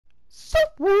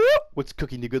What's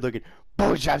cooking the good looking?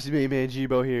 Boy, chops me, man.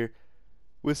 Jibo here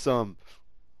with some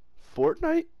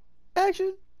Fortnite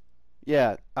action.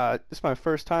 Yeah, this is my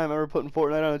first time ever putting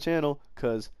Fortnite on the channel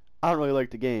because I don't really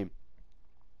like the game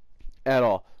at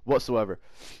all whatsoever.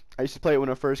 I used to play it when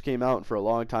it first came out, and for a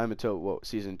long time until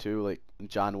season 2, like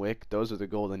John Wick. Those are the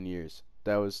golden years.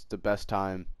 That was the best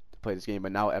time to play this game.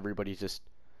 But now everybody's just,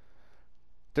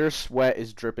 their sweat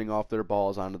is dripping off their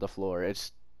balls onto the floor.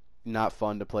 It's not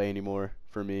fun to play anymore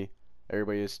for me.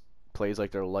 Everybody just plays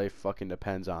like their life fucking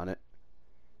depends on it.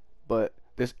 But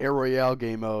this Air Royale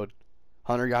game mode,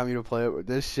 Hunter got me to play it.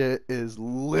 This shit is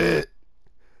lit.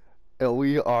 And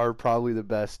we are probably the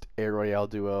best Air Royale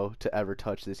duo to ever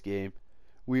touch this game.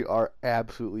 We are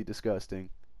absolutely disgusting.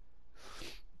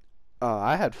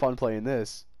 I had fun playing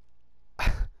this.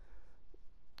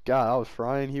 God, I was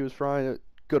frying. He was frying.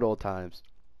 Good old times.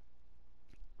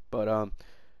 But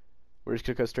we're just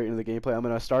gonna go straight into the gameplay. I'm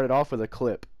gonna start it off with a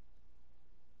clip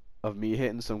of me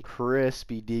hitting some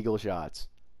crispy deagle shots.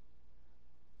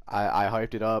 I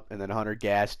hyped it up, and then Hunter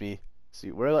gassed me.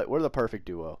 See, we're the perfect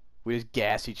duo. We just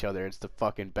gas each other. It's the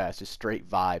fucking best. Just straight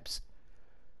vibes.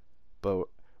 But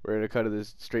we're gonna cut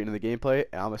this straight into the gameplay,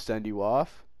 and I'm gonna send you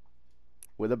off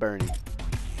with a Bernie.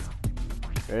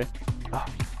 Ready? Oh,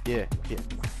 yeah.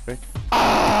 Ready?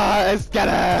 Ah, let's get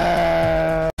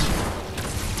it!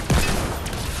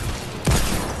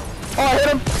 Oh, I hit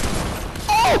him!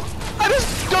 Oh! I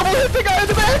just double hit the guy in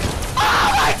the back!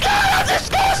 Oh my god, I'm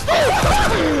disgusting!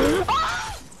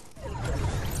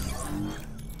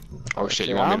 Oh shit,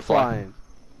 you want me to fly? Flying.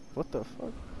 What the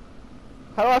fuck?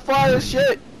 How do I fly this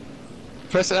shit?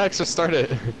 Press X to start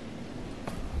it.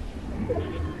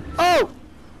 Oh!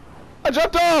 I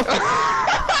jumped off!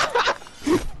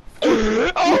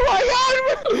 Oh my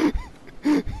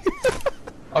god!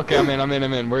 Okay, I'm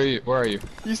in. Where are you?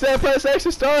 You said press X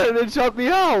to start and then jump me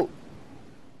out.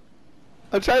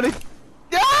 I'm trying to.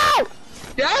 No!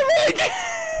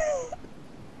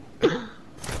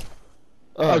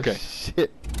 Oh, okay.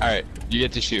 Shit. Alright, you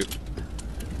get to shoot.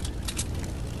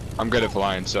 I'm good at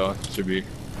flying, so it should be.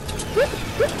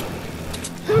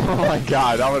 Oh my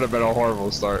god, that would have been a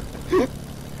horrible start. Dude,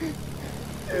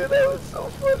 that was so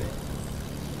funny.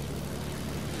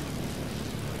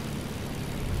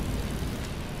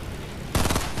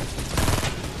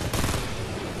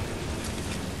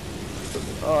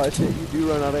 Oh shit, you do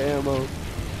run out of ammo.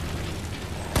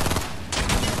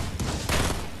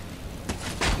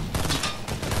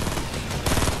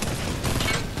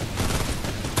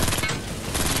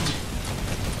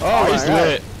 Oh, he's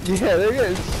lit. Yeah, they're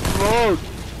getting smoked.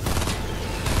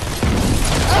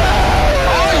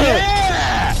 Oh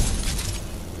yeah!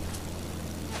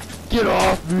 Get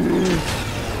off me!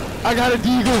 I got a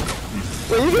deagle.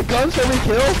 Wait, you get guns every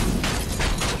kill?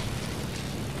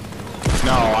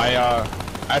 No,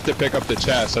 I have to pick up the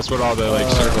chest. That's what all the like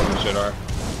circles and shit are.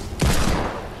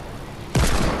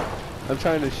 I'm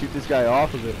trying to shoot this guy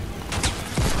off of it.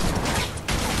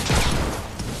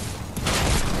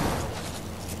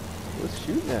 What's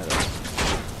shooting at us?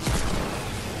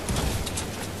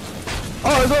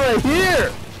 Oh, it's over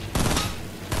here!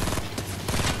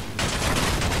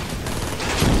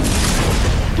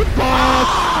 Get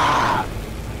bombed!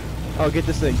 Oh, get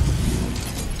this thing.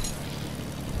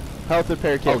 Health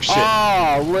repair kit. Oh shit.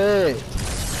 Oh, lit.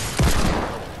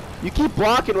 You keep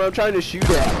blocking when I'm trying to shoot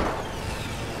at.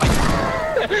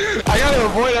 I gotta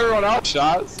avoid everyone else's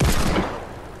shots.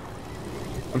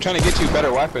 I'm trying to get you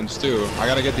better weapons too. I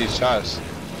gotta get these shots.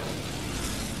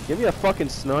 Give me a fucking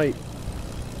snipe.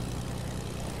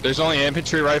 There's only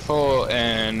infantry rifle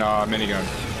and minigun.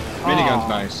 Minigun's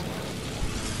nice.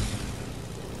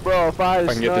 Bro, if I had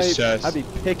a can get this snipe, chest.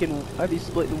 I'd be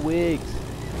splitting wigs.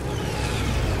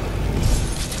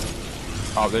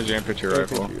 Oh, there's your infantry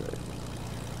rifle.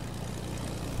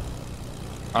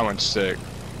 I went sick.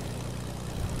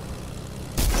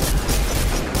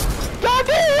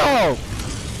 Goddamn!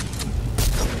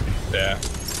 Yeah.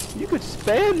 You could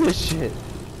spam this shit.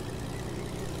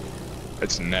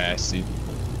 It's nasty.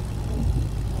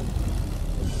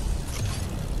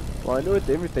 Well, I know what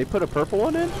they put a purple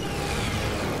one in.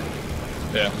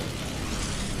 Yeah.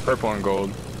 Purple and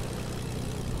gold.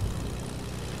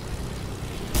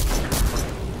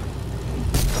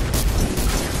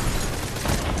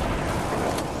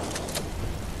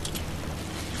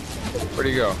 Where'd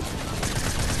he go?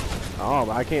 Oh,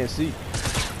 but I can't see.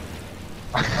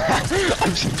 I'm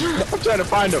trying to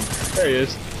find him. There he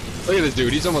is. Look at this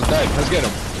dude. He's almost dead. Let's get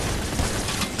him.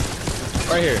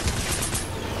 Right here.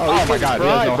 Oh my god, he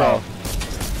has no health.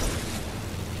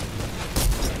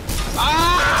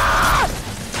 Ah!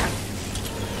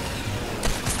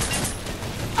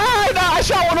 Ah! I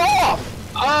shot one off!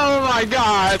 Oh my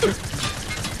god!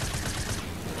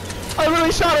 I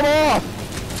really shot him off!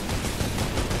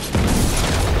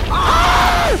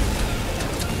 Ah!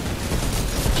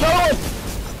 No!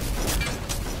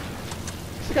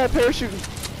 It's the guy parachuting.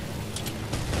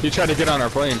 He tried to get on our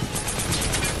plane.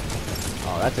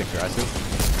 Oh, that's interesting.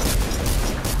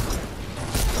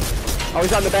 Oh,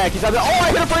 he's on the back. He's on the. Oh,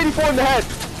 I hit a Brady 4 in the head.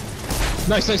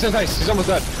 Nice, nice, nice, nice. He's almost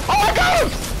dead. Oh, I got him!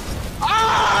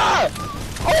 Ah!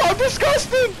 Oh, I'm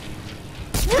disgusted!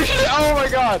 Oh my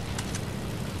god!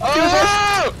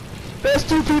 Oh! There's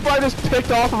 2 people I just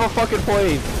picked off of a fucking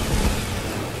plane.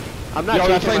 I'm not. Yo,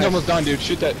 that changing plane's my- almost done, dude.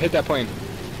 Shoot that. Hit that plane.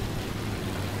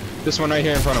 This one right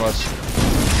here in front of us.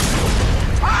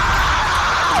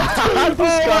 I'm Oh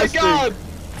my disgusted. god!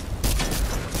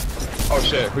 Oh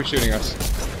shit, who's shooting us?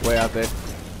 Way out there,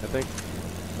 I think.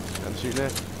 I'm shooting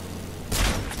at.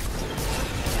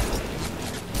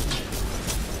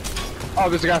 Oh,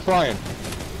 there's a guy flying.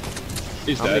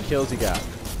 He's How dead. many kills he got?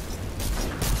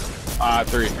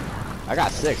 3. I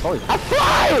got 6. Holy. I'm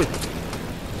flying!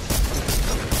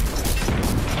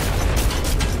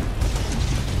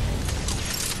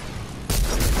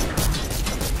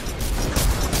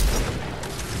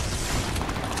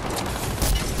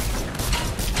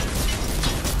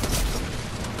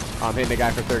 I'm hitting the guy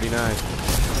for 39.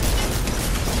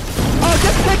 Oh,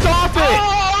 just picked off it!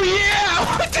 Oh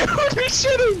yeah! Dude, we're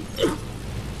shooting!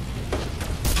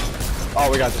 Oh,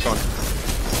 we got this one.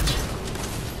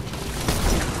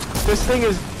 This thing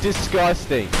is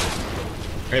disgusting.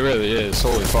 It really is.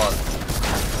 Holy fuck.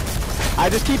 I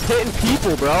just keep hitting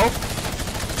people, bro.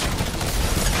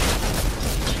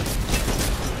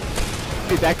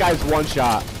 Dude, that guy's one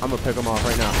shot. I'm gonna pick him off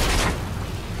right now.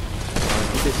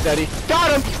 Keep it steady.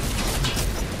 Got him!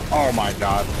 Oh my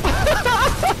god.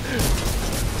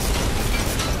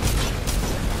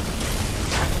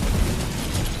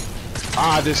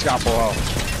 This got below.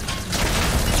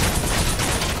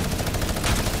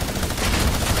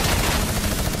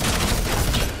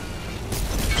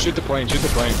 Shoot the plane, shoot the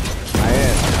plane. I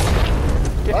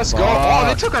am. Get Let's go. Oh,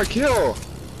 they took our kill.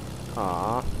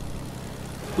 Aw.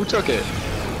 Who took it?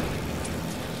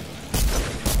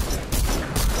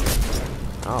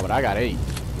 Oh, but I got 8.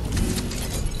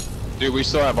 Dude, we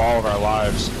still have all of our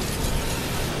lives.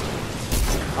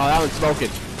 Oh, that one's smoking.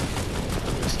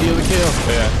 Steal the kill.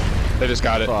 Yeah, they just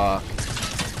got it. Fuck.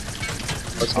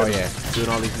 Let's Oh go. yeah, doing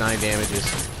all these 9 damages.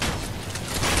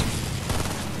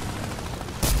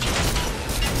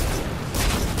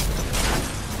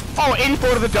 Oh,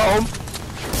 84 to the dome.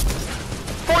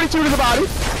 42 to the body.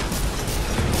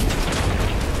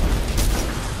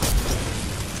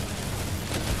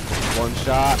 One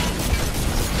shot.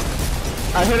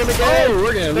 I hit him again. Oh,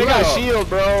 we're getting They got lit up. shield,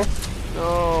 bro.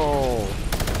 No.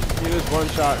 He just one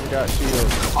shot and got shield.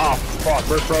 Oh, fuck,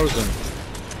 we're frozen.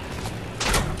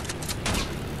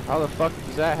 How the fuck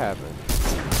does that happen?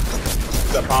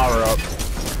 The power up.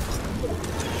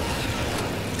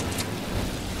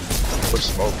 We're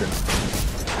smoking.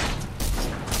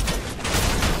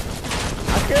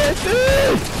 I can't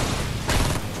see!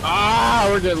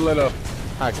 We're getting lit up.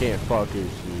 I can't fucking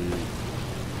see.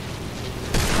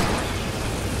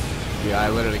 Yeah, I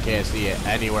literally can't see it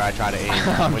anywhere I try to aim.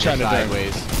 I'm when trying you're to think.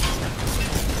 sideways.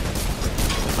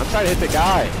 I'm trying to hit the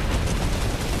guy.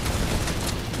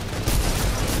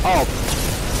 Oh,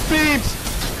 beams!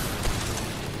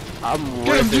 I'm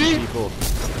Get him, ripping G! people.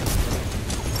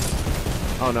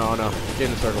 Oh no, oh no. Get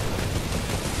in the circle.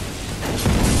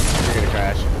 You're gonna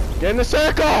crash. Get in the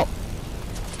circle!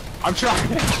 I'm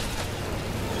trying.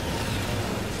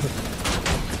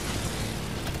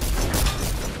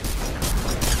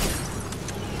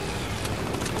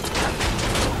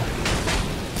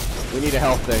 We need a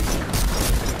health thing.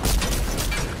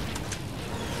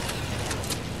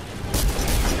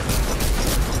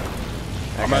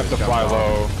 I'm gonna have to fly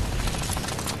low.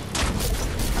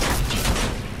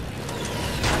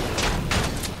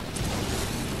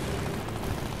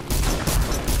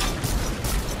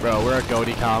 Bro, we're a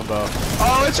goatee combo.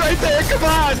 Oh, it's right there. Come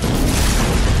on.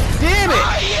 Damn it!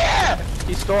 Oh, yeah.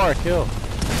 He stole our kill.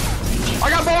 I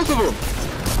got both of them.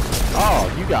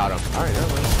 Oh, you got him. Alright,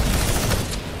 never mind.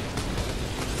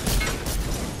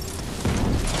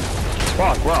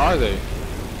 Fuck, where are they?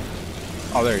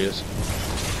 Oh, there he is.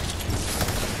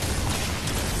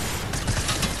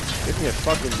 Give me a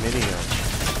fucking minigun.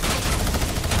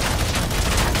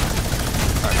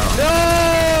 I know.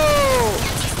 No!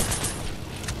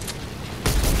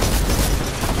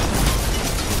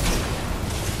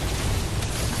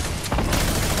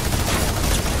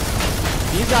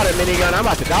 He's got a minigun. I'm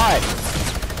about to die.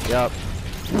 Yup.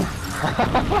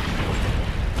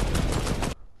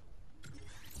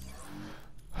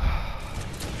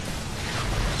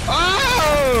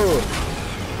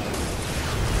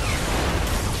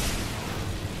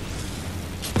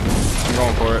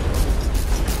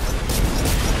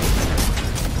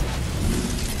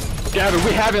 Gavin,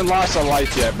 we haven't lost a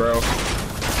life yet, bro.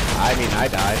 I mean, I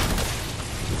died.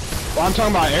 Well, I'm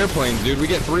talking about airplanes, dude. We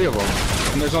get 3 of them,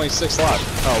 and there's only 6 left.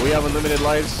 Oh, we have unlimited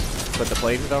lives, but the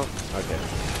planes don't? Okay.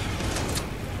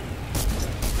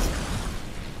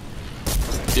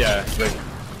 Yeah,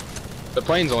 the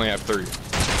planes only have 3.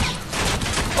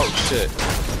 Oh, shit.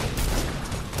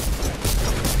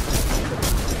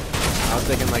 I was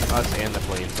thinking like us and the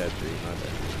planes had 3. Okay.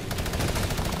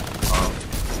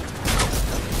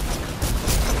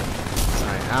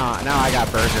 Alright, now I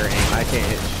got burger aim. I can't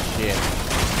hit shit.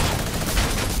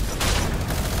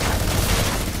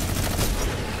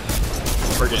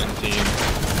 We're getting team.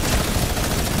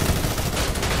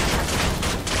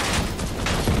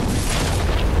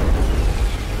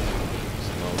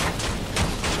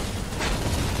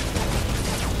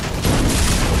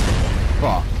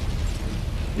 Fuck.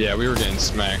 Yeah, we were getting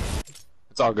smacked.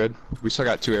 It's all good. We still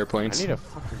got 2 I airplanes. need a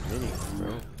fucking mini,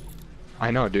 bro. I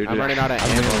know, dude. I'm running out of I'm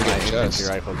ammo gonna on my get infantry chest.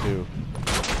 rifle too.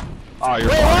 Oh, you're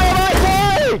Wait, fine. why am I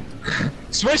playing?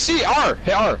 Switch C, R!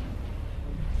 Hit R!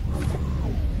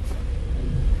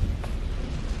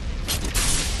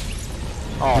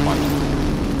 Oh my.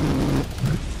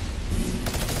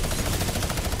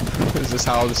 Is this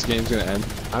how this game's gonna end?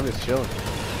 I'm just chilling.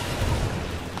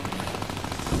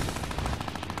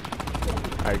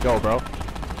 Alright, go, bro.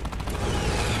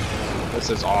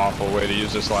 This is awful way to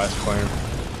use this last plane.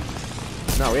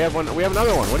 No, we have one. We have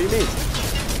another one. What do you mean?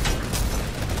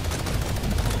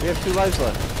 We have 2 lives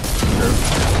left.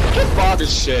 Fuck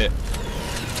this shit.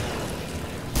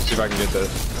 See if I can get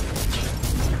this.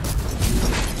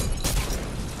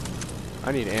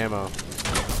 I need ammo.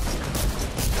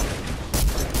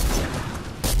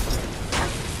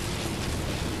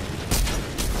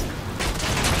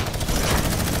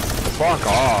 Fuck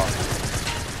off.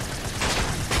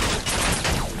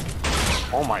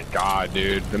 Oh my god,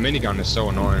 dude. The minigun is so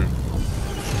annoying.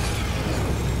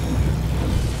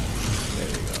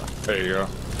 There you go.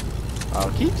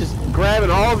 Oh, keep just grabbing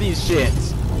all these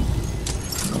shits.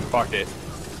 Fuck it.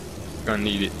 Gonna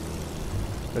need it.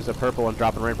 There's a purple one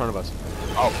dropping right in front of us.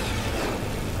 Oh.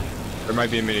 There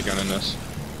might be a minigun in this.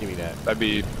 Give me that. That'd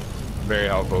be very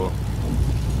helpful.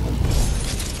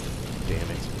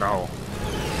 Damn it. No.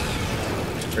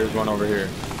 There's one over here.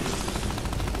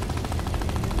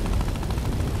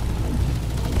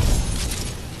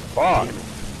 Fuck.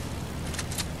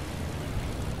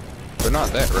 They're not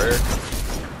that rare.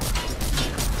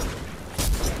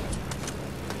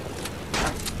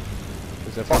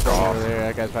 There's a Fuck purple one off. over there.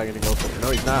 That guy's probably gonna go for it.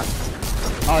 No, he's not.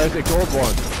 Oh, there's a gold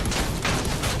one.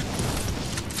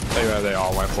 Tell you how they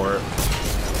all went for it.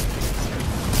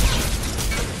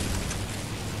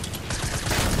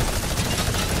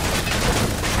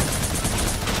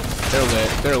 They're lit.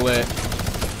 They're lit.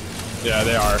 Yeah,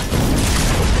 they are.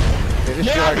 They just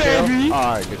Yeah, steal our kill? baby!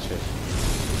 Alright, good shit.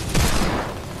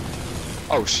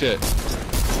 Oh shit.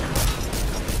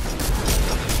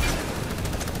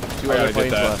 2 I other gotta get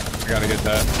planes that. left. I gotta get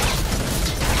that.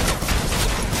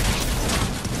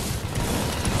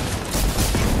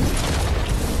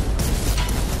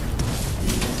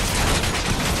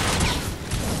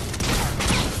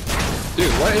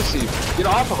 Dude, what is he? Get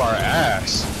off of our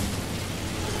ass.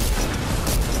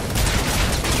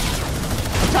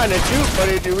 I'm trying to shoot, but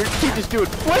we keep just doing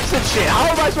flips and shit. How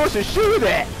am I supposed to shoot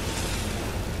it?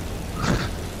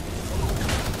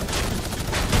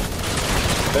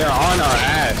 They're on our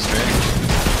ass, man.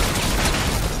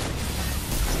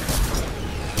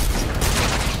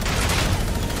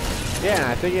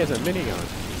 Yeah, I think he has a minigun.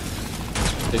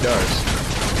 He does.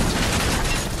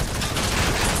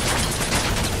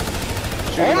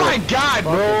 Shooting Oh my with a god,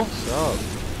 bro! fucking sub.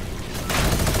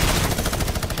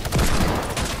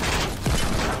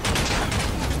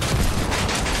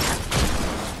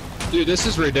 Dude, this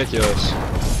is ridiculous.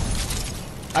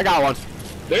 I got one.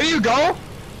 There you go!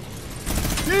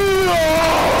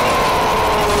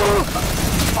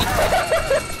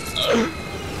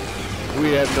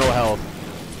 We have no health.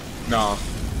 No.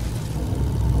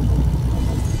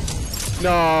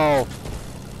 No.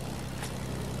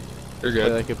 You're Play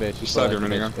good. like a bitch. You still have Play your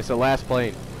like a minigun? bitch. It's the last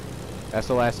plane. That's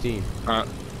the last team.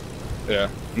 Yeah.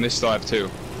 And they still have 2.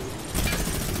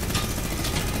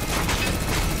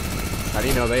 How do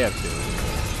you know they have 2?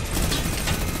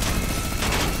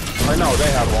 Or no,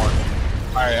 they have 1.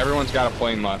 Alright, everyone's got a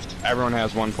plane left. Everyone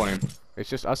has 1 plane. It's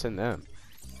just us and them.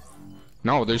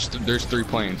 No, there's 3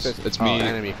 planes. It's oh, me.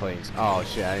 enemy planes. Oh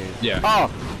shit. I didn't... Yeah. Oh,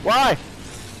 why?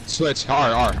 Switch.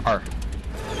 R.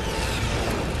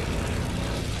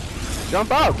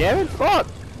 Jump out, Gavin. Fuck.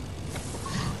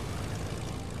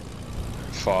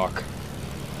 Fuck.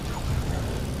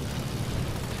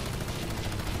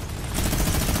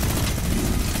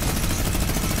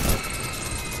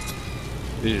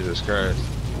 Jesus Christ.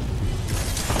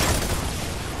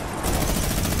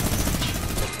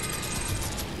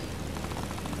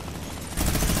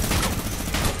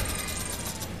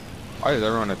 Why is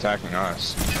everyone attacking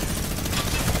us?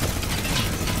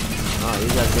 Oh, you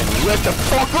guys getting lit the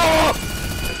fuck up!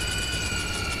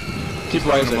 Keep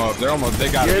lighting them up. They're almost.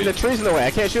 They got You're it. in the trees in the way.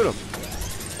 I can't shoot them.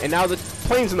 And now the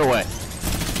plane's in the way.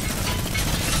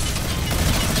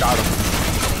 Got him.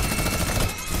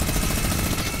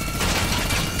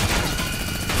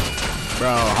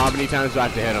 Bro, how many times do I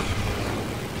have to hit him?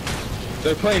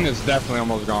 Their plane is definitely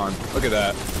almost gone. Look at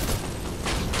that.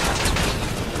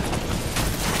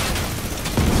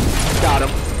 Got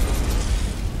him.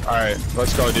 Alright,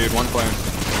 let's go, dude. One plane.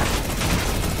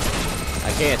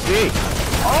 I can't see.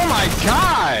 Oh my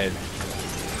god!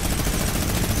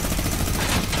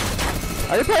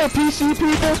 Are you playing PC,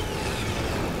 people?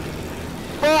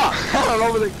 Fuck! I don't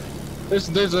know where they...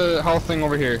 There's a health thing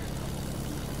over here.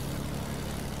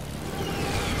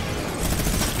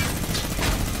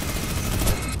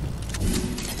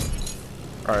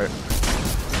 Alright.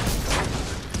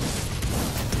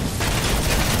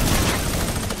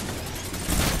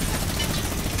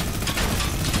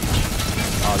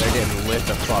 Oh, they're getting lit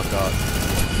the fuck up.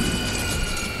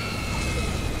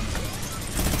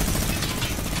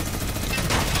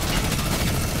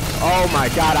 Oh my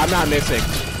god, I'm not missing.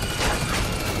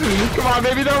 Come on,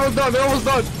 baby, they're almost done. They're almost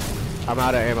done. I'm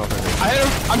out of ammo for this. I hit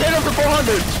him. I'm hitting him for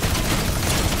 400.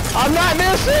 I'm not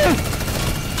missing!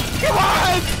 Come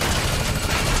on!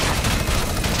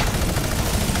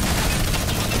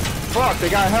 Fuck, they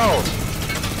got health.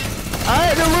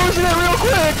 Alright, they're losing it real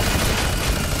quick!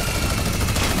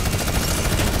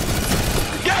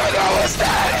 Get it, almost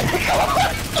dead! Come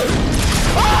on!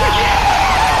 Oh,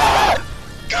 yeah!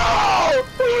 Go!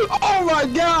 Oh my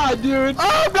god, dude!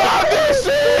 I'm not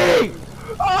missing!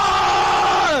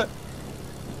 Ah!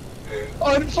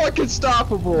 Unfucking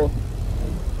stoppable.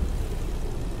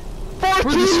 14!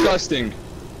 We're disgusting.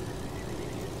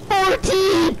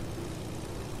 14!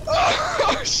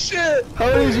 Oh shit! How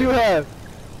many do you have?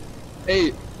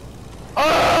 8.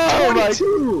 Oh my...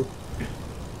 22!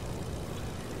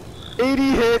 80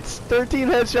 hits, 13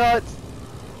 headshots.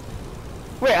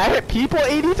 Wait, I hit people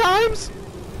 80 times?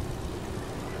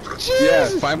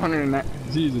 Jesus! Yeah, 509.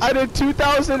 Jesus. I did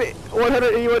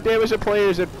 2,181 damage to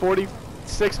players and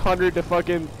 4,600 to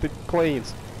fucking the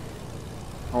planes.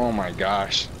 Oh my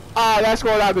gosh. Ah, that's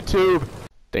going down the tube.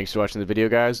 Thanks for watching the video,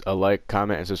 guys. A like,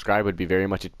 comment, and subscribe would be very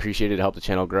much appreciated to help the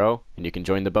channel grow, and you can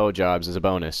join the bow jobs as a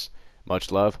bonus.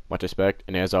 Much love, much respect,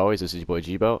 and as always, this is your boy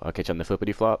G-Bo. I'll catch you on the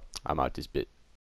flippity flop. I'm out this bit.